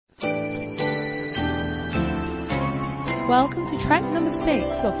Welcome to track number 6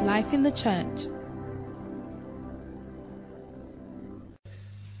 of Life in the Church.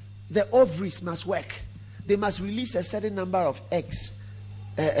 The ovaries must work. They must release a certain number of eggs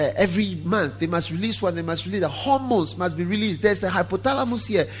every month. They must release one. They must release. The hormones must be released. There's the hypothalamus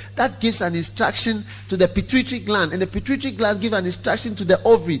here that gives an instruction to the pituitary gland, and the pituitary gland gives an instruction to the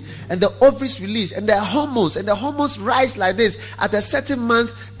ovary, and the ovaries release, and the hormones rise like this at a certain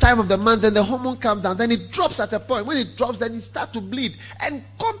time of the month. Then the hormone comes down. Then it drops at a point. When it drops, then it starts to bleed. And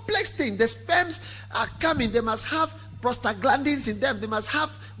complex thing. The sperms are coming. They must have prostaglandins in them. They must have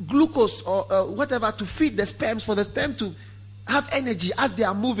glucose or whatever to feed the sperms, for the sperm to have energy as they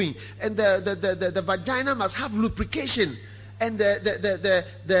are moving. And the vagina must have lubrication, and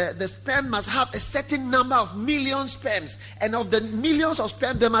the sperm must have a certain number of million sperms, and of the millions of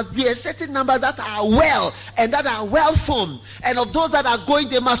sperm there must be a certain number that are well and that are well formed, and of those that are going,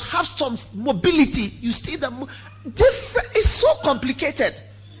 they must have some mobility. You see them different. It's so complicated.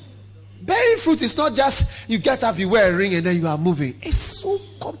 Bearing fruit is not just you get up, you wear a ring, and then you are moving. It's so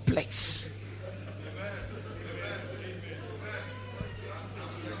complex.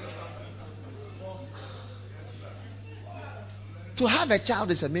 To have a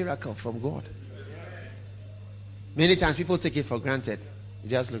child is a miracle from God. Many times people take it for granted. You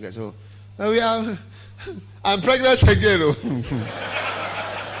just look at I'm pregnant again.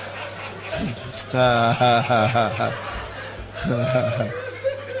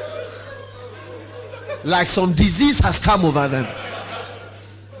 Like some disease has come over them.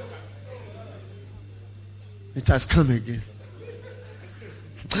 It has come again.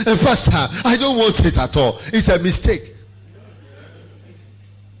 And Pastor, I don't want it at all. It's a mistake.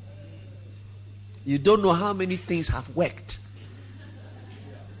 You don't know how many things have worked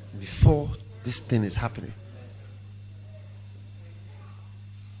before this thing is happening.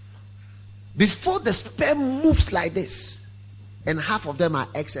 Before the sperm moves like this, and half of them are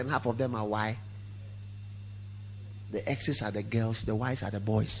X and half of them are Y. The X's are the girls, the Y's are the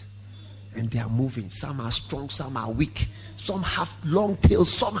boys. And they are moving. Some are strong, some are weak. Some have long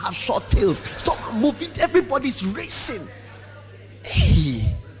tails, some have short tails. Some are moving. Everybody's racing.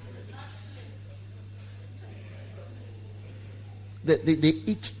 Hey. They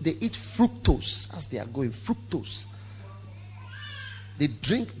eat fructose as they are going. Fructose. They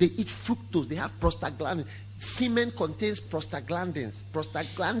eat fructose. They have prostaglandins. Semen contains prostaglandins.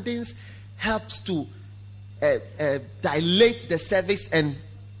 Prostaglandins helps to dilate the cervix and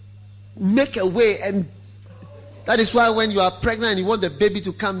make a way. And that is why when you are pregnant and you want the baby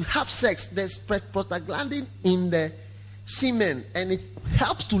to come, have sex, there's prostaglandin in the semen, and it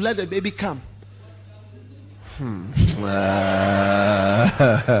helps to let the baby come.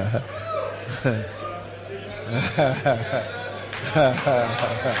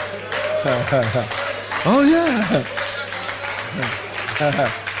 Oh yeah.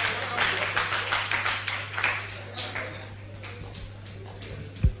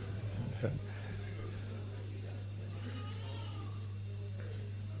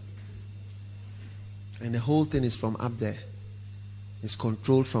 And the whole thing is from up there. It's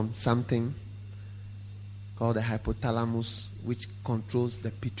controlled from something called the hypothalamus, which controls the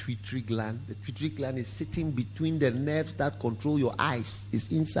pituitary gland. The pituitary gland is sitting between the nerves that control your eyes.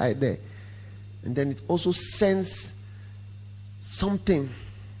 It's inside there. And then it also sends something,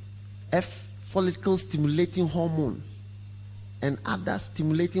 follicle stimulating hormone and other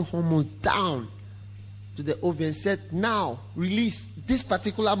stimulating hormones down to the ovary and said, now release this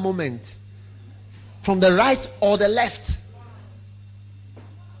particular moment from the right or the left.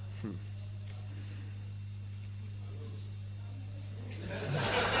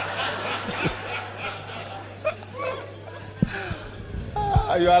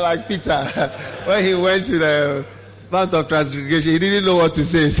 You are like Peter. When he went to the Mount of Transfiguration, he didn't know what to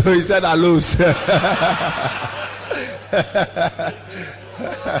say, so he said, "Alos."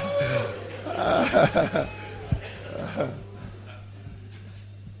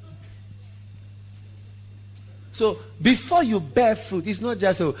 So before you bear fruit, it's not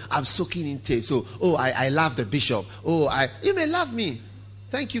just, oh, I'm soaking in tape. So, oh, I love the bishop. Oh, you may love me.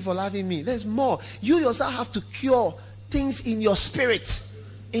 Thank you for loving me. There's more. You yourself have to cure things in your spirit,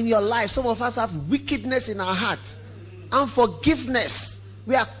 in your life. Some of us have wickedness in our heart, unforgiveness.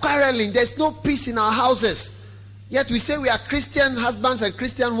 We are quarreling. There's no peace in our houses. Yet we say we are Christian husbands and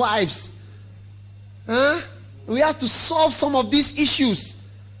Christian wives. We have to solve some of these issues.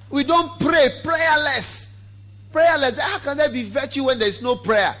 We don't pray, prayerless. Prayerless. How can there be virtue when there is no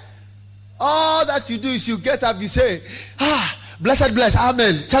prayer? All that you do is you get up, you say, blessed, bless,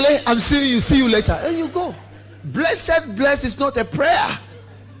 amen. Charlie, I'm seeing you, see you later. And you go. Blessed, bless is not a prayer.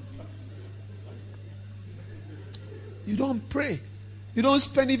 You don't pray. You don't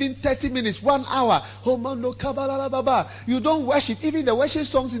spend even 30 minutes, 1 hour. Oh, man, no, baba. You don't worship. Even the worship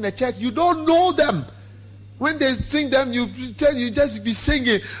songs in the church, you don't know them. When they sing them, you just be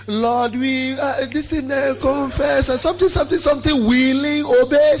singing, Lord, we listen, confess, and something, willing,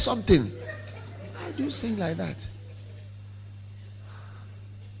 obey, something. How do you sing like that?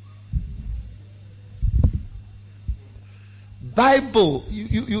 Bible,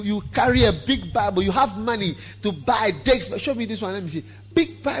 you carry a big Bible. You have money to buy decks. Show me this one. Let me see.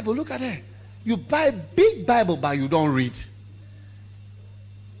 Big Bible. Look at that. You buy big Bible, but you don't read.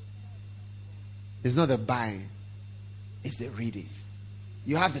 It's not the buying, it's the reading.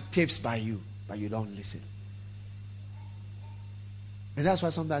 You have the tapes by you, but you don't listen. And that's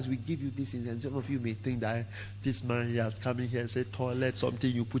why sometimes we give you this, and some of you may think that this man here has come in here and said toilet, something,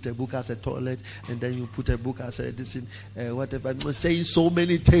 you put a book as a toilet, and then you put a book as a this in, whatever. I'm saying so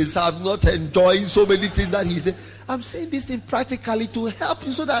many things. I'm not enjoying so many things that he said. I'm saying this thing practically to help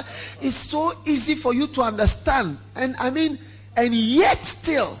you so that it's so easy for you to understand. And I mean, and yet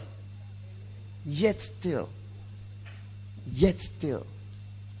still, we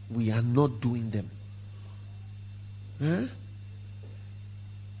are not doing them. Huh?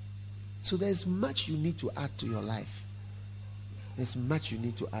 So there's much you need to add to your life. There's much you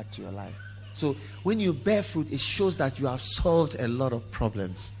need to add to your life. So when you bear fruit, it shows that you have solved a lot of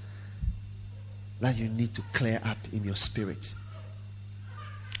problems that you need to clear up in your spirit.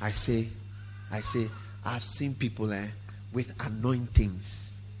 I say, I've seen people with anointings.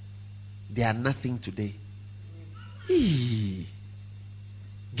 They are nothing today.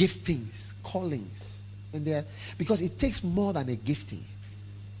 Giftings, callings. And they are, because it takes more than a gifting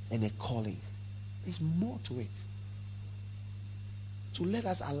and a calling. There's more to it. So let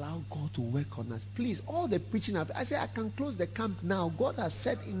us allow God to work on us. Please, all the preaching, I say I can close the camp now. God has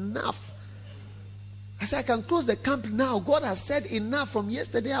said enough. I say I can close the camp now. God has said enough from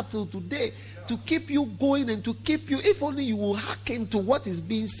yesterday up till today to keep you going and to keep you, if only you will hearken to what is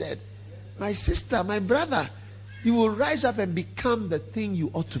being said. My sister, my brother, you will rise up and become the thing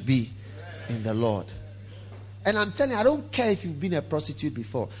you ought to be in the Lord. And I'm telling you, I don't care if you've been a prostitute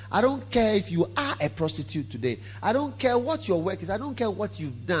before. I don't care if you are a prostitute today. I don't care what your work is. I don't care what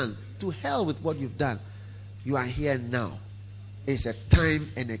you've done. To hell with what you've done. You are here now. It's a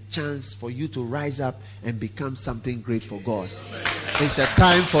time and a chance for you to rise up and become something great for God. It's a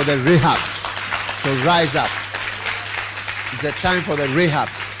time for the Rahabs to rise up. It's a time for the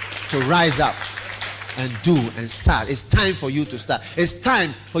Rahabs to rise up and do and start. It's time for you to start. It's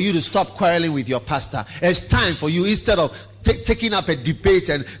time for you to stop quarreling with your pastor. It's time for you, instead of taking up a debate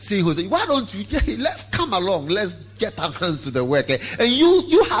and seeing who's, why don't you, let's come along, let's get our hands to the work. And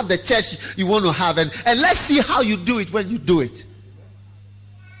you have the church you want to have, and let's see how you do it when you do it.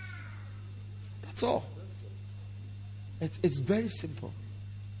 That's all. It's very simple.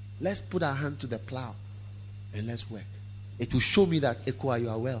 Let's put our hand to the plow and let's work. It will show me that, Ekwa, you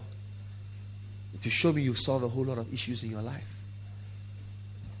are well. To show me you solve a whole lot of issues in your life.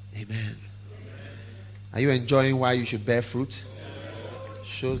 Amen. Are you enjoying why you should bear fruit?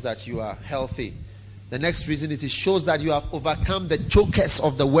 Shows that you are healthy. The next reason it shows that you have overcome the chokers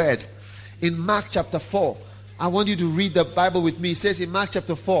of the word. In Mark chapter 4, I want you to read the Bible with me. It says in Mark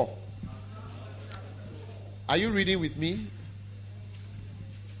chapter 4. Are you reading with me?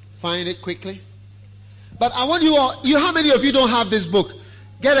 Find it quickly. But I want you all, how many of you don't have this book?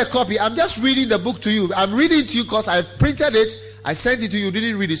 Get a copy. I'm just reading the book to you. I'm reading to you because I printed it. I sent it to you. You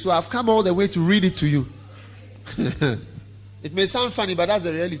didn't read it. So I've come all the way to read it to you. It may sound funny, but that's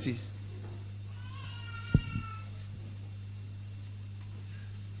the reality.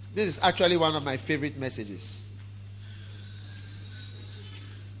 This is actually one of my favorite messages.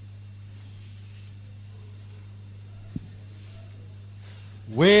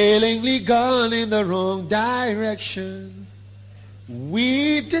 Willingly gone in the wrong direction.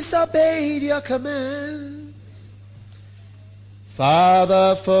 We've disobeyed your commands.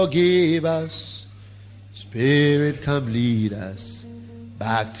 Father, forgive us. Spirit, come lead us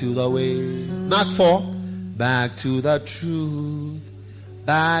back to the way. Mark 4. Back to the truth.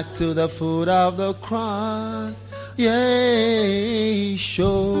 Back to the foot of the cross. Yea,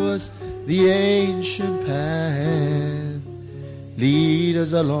 show us the ancient path. Lead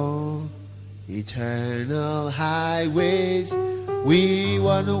us along eternal highways. We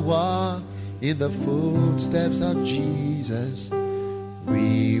want to walk in the footsteps of Jesus.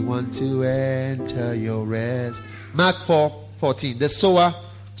 We want to enter your rest. Mark 4:14. The sower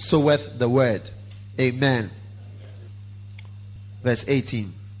soweth the word. Amen. Verse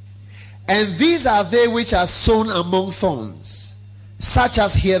 18. And these are they which are sown among thorns, such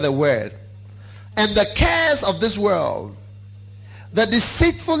as hear the word, and the cares of this world, the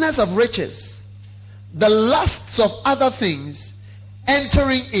deceitfulness of riches, the lusts of other things,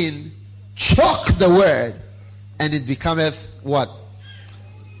 entering in, choke the word, and it becometh what?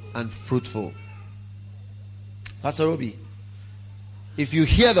 Unfruitful. Pastor Obi, if you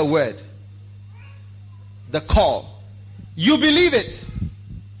hear the word, the call, you believe it,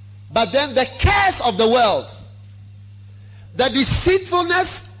 but then the cares of the world, the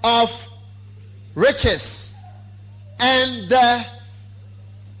deceitfulness of riches, and the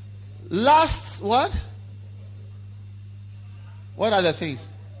lusts, what are the things?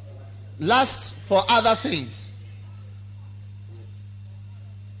 Lusts for other things.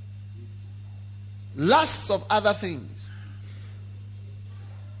 Lusts of other things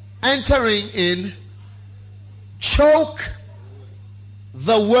entering in, choke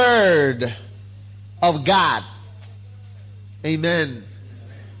the word of God. Amen.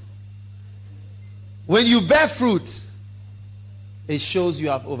 When you bear fruit, it shows you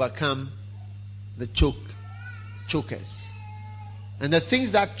have overcome the chokers. And the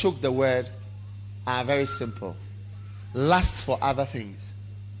things that choke the word are very simple. Lusts for other things.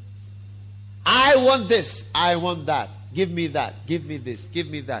 I want this, I want that. Give me that, give me this, give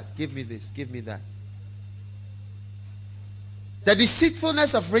me that, give me this, give me that. The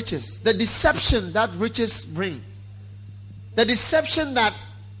deceitfulness of riches, the deception that riches bring. The deception that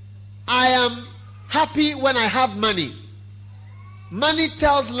I am happy when I have money. Money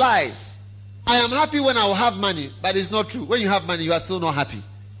tells lies. I am happy when I will have money, but it's not true. When you have money, you are still not happy.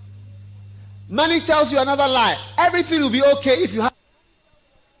 Money tells you another lie. Everything will be okay if you have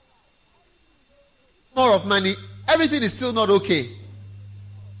more of money. Everything is still not okay.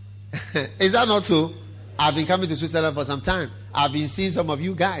 Is that not so? I've been coming to Switzerland for some time. I've been seeing some of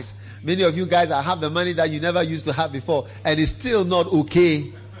you guys. Many of you guys have the money that you never used to have before, and it's still not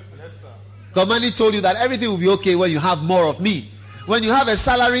okay. Because money told you that everything will be okay when you have more of me. When you have a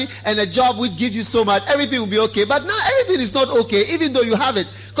salary and a job which gives you so much, everything will be okay. But now everything is not okay, even though you have it.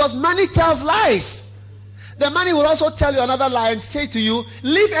 Because money tells lies. The money will also tell you another lie and say to you,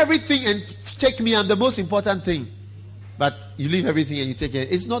 leave everything and take me, I'm the most important thing. But you leave everything and you take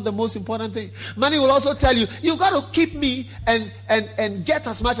it. It's not the most important thing. Money will also tell you, you've got to keep me and get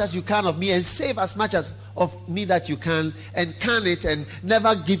as much as you can of me and save as much as of me that you can and can it and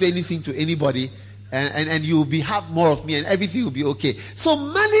never give anything to anybody. And you'll have more of me and everything will be okay. So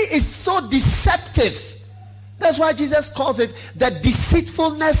money is so deceptive. That's why Jesus calls it the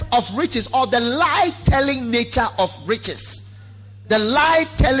deceitfulness of riches, or the lie-telling nature of riches. The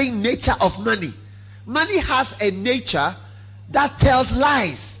lie-telling nature of money. Money has a nature that tells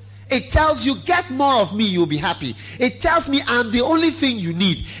lies. It tells you, get more of me, you'll be happy. It tells me I'm the only thing you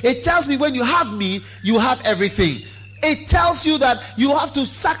need. It tells me when you have me, you have everything. It tells you that you have to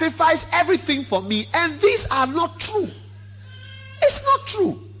sacrifice everything for me. And these are not true. It's not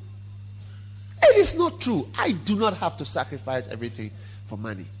true. It is not true. I do not have to sacrifice everything for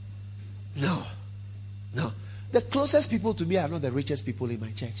money. No. No. The closest people to me are not the richest people in my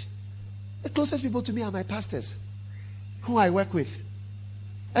church. The closest people to me are my pastors, who I work with,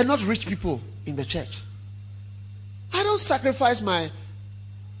 and not rich people in the church. I don't sacrifice my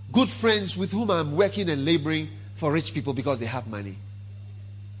good friends with whom I'm working and laboring for rich people because they have money.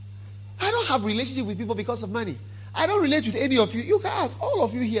 I don't have relationship with people because of money. I don't relate with any of you. You can ask all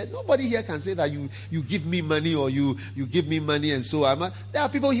of you here. Nobody here can say that you give me money or you give me money and so on. There are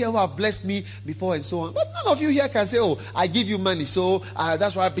people here who have blessed me before and so on. But none of you here can say, oh, I give you money. So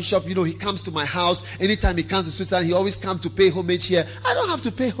that's why Bishop, he comes to my house. Anytime he comes to Switzerland, he always comes to pay homage here. I don't have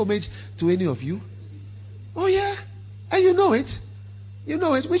to pay homage to any of you. Oh, yeah. And you know it. You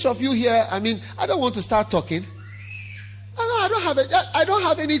know it. Which of you here, I don't want to start talking. I don't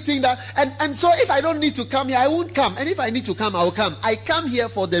have anything that, and so if I don't need to come here, I won't come. And if I need to come, I will come. I come here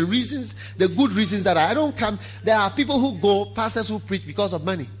for the reasons, the good reasons that I don't come. There are people who go, pastors who preach because of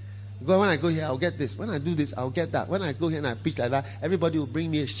money. Because when I go here, I'll get this. When I do this, I'll get that. When I go here and I preach like that, everybody will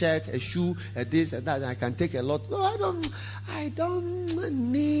bring me a shirt, a shoe, a this and that, and I can take a lot. No, I don't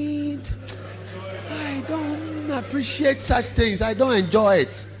appreciate such things. I don't enjoy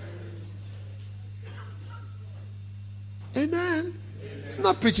it. Amen. I'm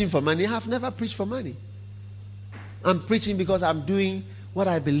not preaching for money. I have never preached for money. I'm preaching because I'm doing what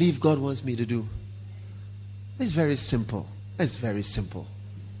I believe God wants me to do. It's very simple. It's very simple.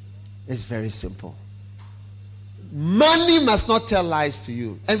 It's very simple. Money must not tell lies to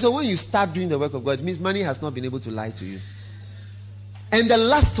you. And so when you start doing the work of God, it means money has not been able to lie to you. And the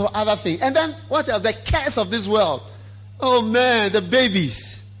lust for other things. And then what else? The cares of this world. Oh man, the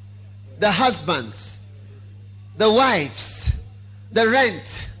babies, the husbands, the wives, the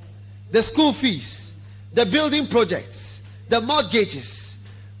rent, the school fees, the building projects, the mortgages.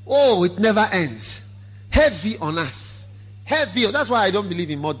 Oh, it never ends. Heavy on us. Heavy. That's why I don't believe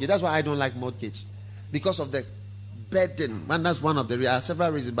in mortgage. That's why I don't like mortgage. Because of the burden. And that's one of the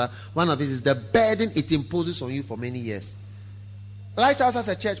several reasons, but one of it is the burden it imposes on you for many years. Lighthouse as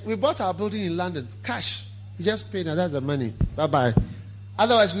a church, we bought our building in London. Cash. We just paid, and that's the money. Bye-bye.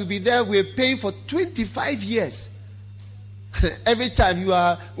 Otherwise, we'll be there. We're paying for 25 years. Every time you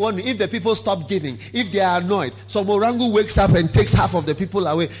are wondering if the people stop giving, if they are annoyed, some orangu wakes up and takes half of the people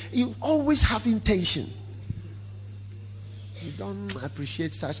away. You always have tension. You don't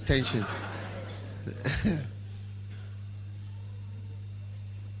appreciate such tension.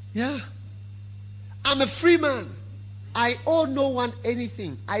 Yeah. I'm a free man. I owe no one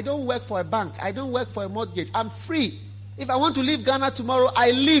anything. I don't work for a bank. I don't work for a mortgage. I'm free. If I want to leave Ghana tomorrow,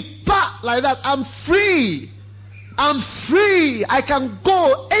 I leave. Like that. I'm free. I'm free. I can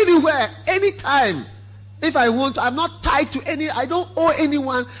go anywhere, anytime. If I want to. I'm not tied to any. I don't owe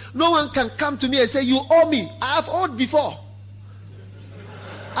anyone. No one can come to me and say, you owe me. I have owed before.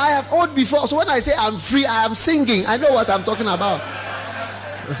 I have owed before. So when I say I'm free, I am singing. I know what I'm talking about.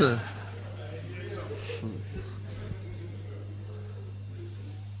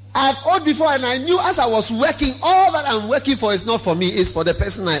 I've owed before, and I knew as I was working, all that I'm working for is not for me, it's for the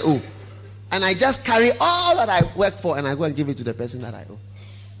person I owe. And I just carry all that I work for and I go and give it to the person that I owe.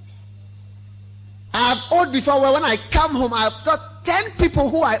 I've owed before, where when I come home, I've got 10 people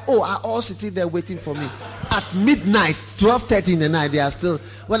who I owe are all sitting there waiting for me. At midnight, 12:30 in the night, they are still,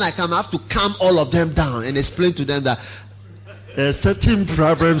 when I come, I have to calm all of them down and explain to them that certain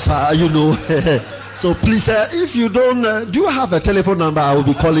problems are, so please, if you don't, do you have a telephone number? I will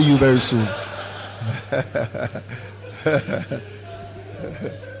be calling you very soon.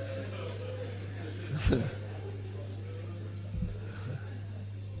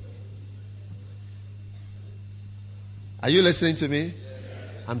 Are you listening to me?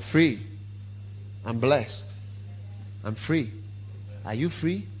 I'm free. I'm blessed. I'm free. Are you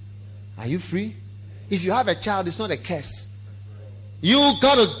free? Are you free? If you have a child, it's not a curse. You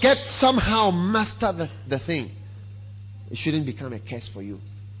got to get somehow master the thing. It shouldn't become a curse for you.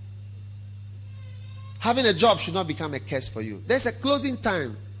 Having a job should not become a curse for you. There's a closing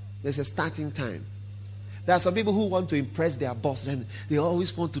time. There's a starting time. There are some people who want to impress their boss and they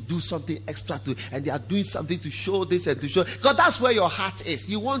always want to do something extra and they are doing something to show this and to show. Because that's where your heart is.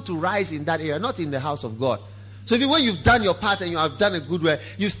 You want to rise in that area, not in the house of God. So even when you've done your part and you have done a good work,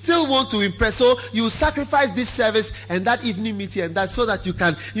 you still want to impress. So you sacrifice this service and that evening meeting and that so that you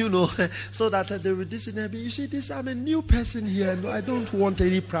can, so that they will listen and you see this, I'm a new person here and I don't want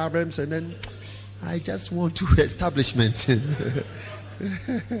any problems and then I just want to establishment.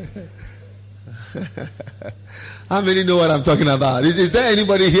 How many know what I'm talking about? Is there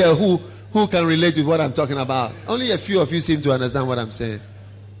anybody here who can relate with what I'm talking about? Only a few of you seem to understand what I'm saying.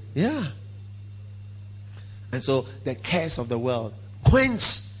 Yeah. And so the cares of the world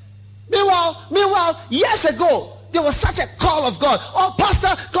quench. Meanwhile, years ago, there was such a call of God. Oh,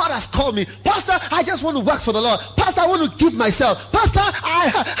 Pastor, God has called me. Pastor, I just want to work for the Lord. Pastor, I want to give myself. Pastor,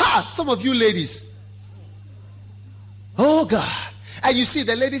 some of you ladies. Oh, God. And you see,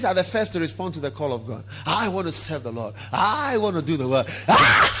 the ladies are the first to respond to the call of God. I want to serve the Lord. I want to do the work.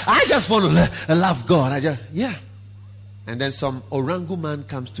 I just want to love God. Yeah. And then some orangu man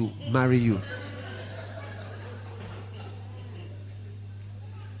comes to marry you.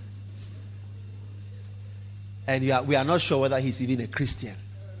 And we are not sure whether he's even a Christian.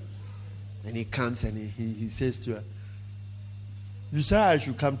 And he comes and he says to her, you say I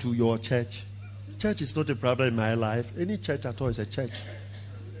should come to your church. Church is not a problem in my life. Any church at all is a church.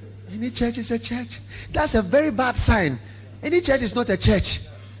 Any church is a church. That's a very bad sign. Any church is not a church.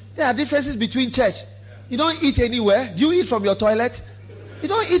 There are differences between church. You don't eat anywhere. Do you eat from your toilet? You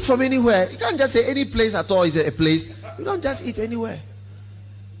don't eat from anywhere. You can't just say any place at all is a place. You don't just eat anywhere.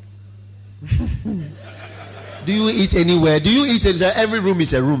 Do you eat anywhere? Do you eat anywhere? Every room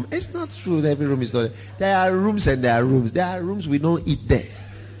is a room. It's not true that every room is not. There are rooms and there are rooms. There are rooms we don't eat there.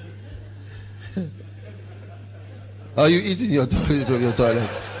 Or you eat in your toilet from your toilet?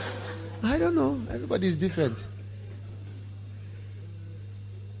 I don't know. Everybody is different.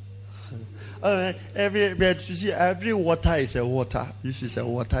 Every water is a water. If it's a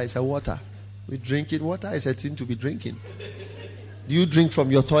water, it's a water. We drink it. Water is a thing to be drinking. Do you drink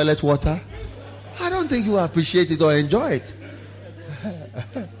from your toilet water? I don't think you appreciate it or enjoy it.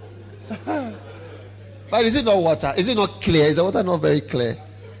 But is it not water? Is it not clear? Is the water not very clear?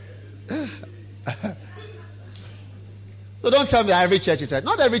 So don't tell me every church is a church.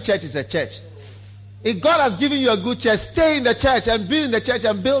 Not every church is a church. If God has given you a good church, stay in the church and be in the church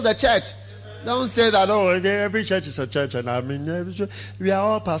and build the church. Don't say that, oh, every church is a church, and I mean, we are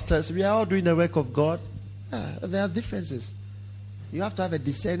all pastors, we are all doing the work of God. Yeah, there are differences. You have to have a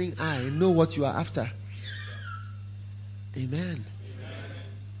discerning eye and know what you are after. Amen.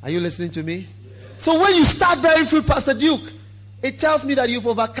 Are you listening to me? So when you start bearing fruit, Pastor Duke, it tells me that you've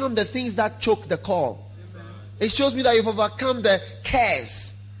overcome the things that choke the call. It shows me that you've overcome the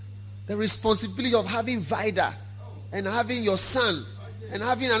cares, the responsibility of having Vida and having your son and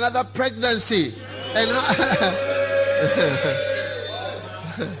having another pregnancy and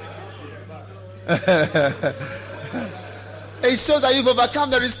it shows that you've overcome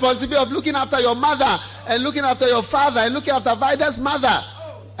the responsibility of looking after your mother and looking after your father and looking after Vida's mother.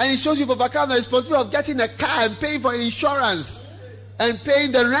 And it shows you've overcome the responsibility of getting a car and paying for insurance and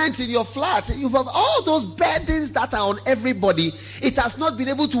paying the rent in your flat. You've have all those burdens that are on everybody. It has not been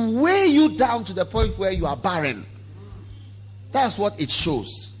able to weigh you down to the point where you are barren. That's what it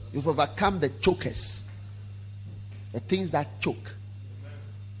shows. You've overcome the chokers. The things that choke.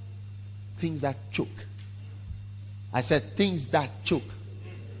 Things that choke. I said things that choke.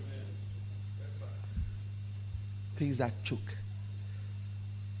 Things that choke.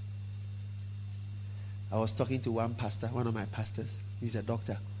 I was talking to one pastor, one of my pastors. He's a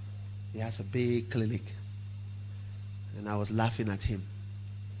doctor. He has a big clinic. And I was laughing at him.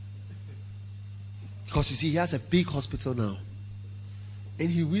 Because you see, he has a big hospital now. And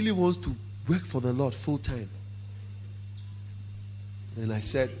he really wants to work for the Lord full time. And I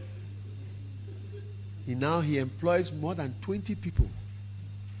said, he employs more than 20 people.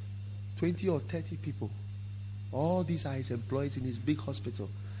 20 or 30 people. All these are his employees in his big hospital.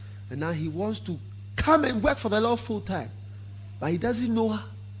 And now he wants to come and work for the Lord full time. But he doesn't know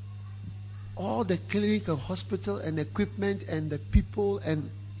all the clinic and hospital and equipment and the people, and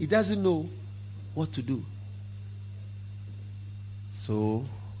he doesn't know what to do. So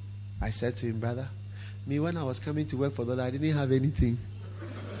I said to him, brother, me when I was coming to work for the Lord, I didn't have anything.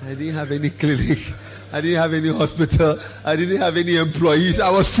 I didn't have any clinic. I didn't have any hospital. I didn't have any employees. I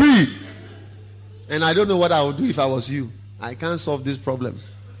was free. And I don't know what I would do if I was you. I can't solve this problem.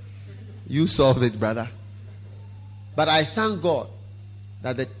 You solve it, brother. But I thank God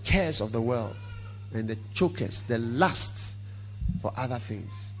that the cares of the world and the chokers, the lusts for other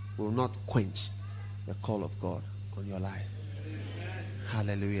things will not quench the call of God on your life. Amen.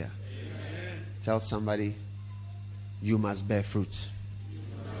 Hallelujah. Amen. Tell somebody, you must bear fruit.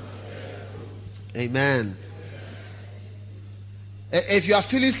 Amen. If you are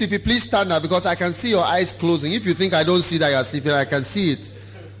feeling sleepy, please stand up, because I can see your eyes closing. If you think I don't see that you are sleeping, I can see it.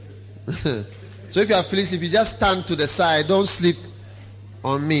 So if you are feeling sleepy, just stand to the side. Don't sleep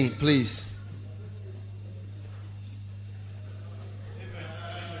on me, please.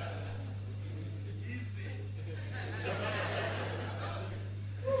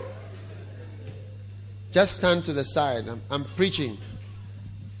 Just stand to the side. I'm preaching.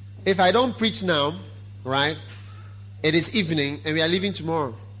 If I don't preach now, right, it is evening and we are leaving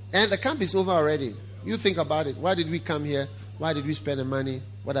tomorrow. And the camp is over already. You think about it. Why did we come here? Why did we spend the money?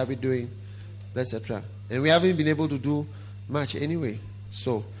 What are we doing? Etc. And we haven't been able to do much anyway.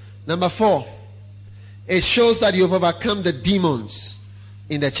 So, number 4. It shows that you've overcome the demons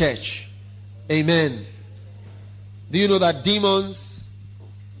in the church. Amen. Do you know that demons...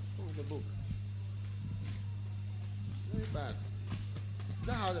 Very bad. Is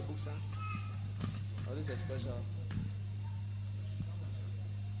that how the books are? Or is it special?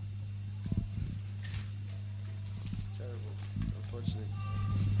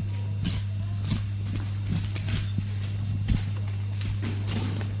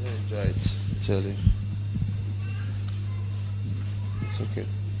 Enjoy it. Tell you. It's okay.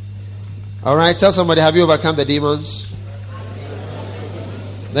 All right. Tell somebody, have you overcome the demons?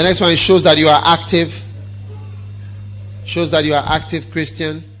 The next one shows that you are active. Shows that you are active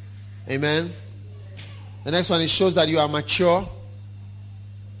Christian. Amen. The next one, it shows that you are mature.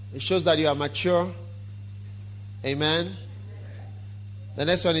 It shows that you are mature. Amen. The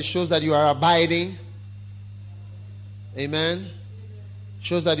next one, it shows that you are abiding. Amen.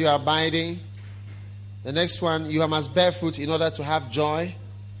 Shows that you are abiding. The next one, you must bear fruit in order to have joy.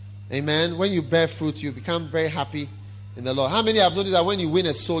 Amen. When you bear fruit, you become very happy in the Lord. How many have noticed that when you win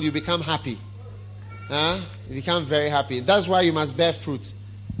a soul, you become happy? You become very happy. That's why you must bear fruit.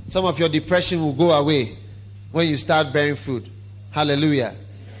 Some of your depression will go away when you start bearing fruit. Hallelujah.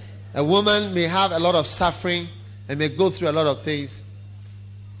 A woman may have a lot of suffering and may go through a lot of things.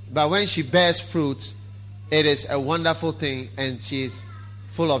 But when she bears fruit, it is a wonderful thing, and she is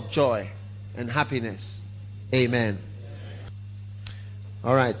full of joy and happiness. Amen.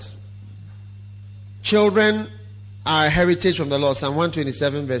 All right. Children are a heritage from the Lord. Psalm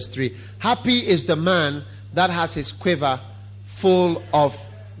 127 verse 3. Happy is the man that has his quiver full of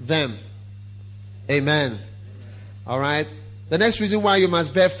them. Amen. All right. The next reason why you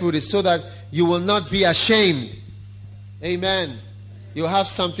must bear fruit is so that you will not be ashamed. Amen. You'll have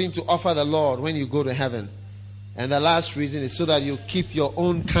something to offer the Lord when you go to heaven. And the last reason is so that you keep your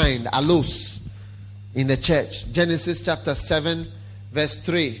own kind, alos, in the church. Genesis chapter 7 verse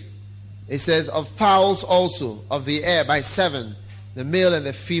 3. It says, of fowls also of the air by 7, the male and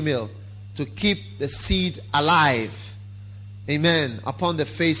the female, to keep the seed alive. Amen. Upon the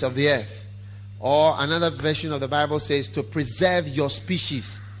face of the earth. Or another version of the Bible says to preserve your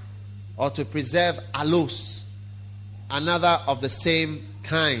species, or to preserve alos, another of the same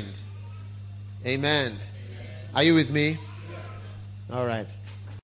kind. Amen. Are you with me? All right.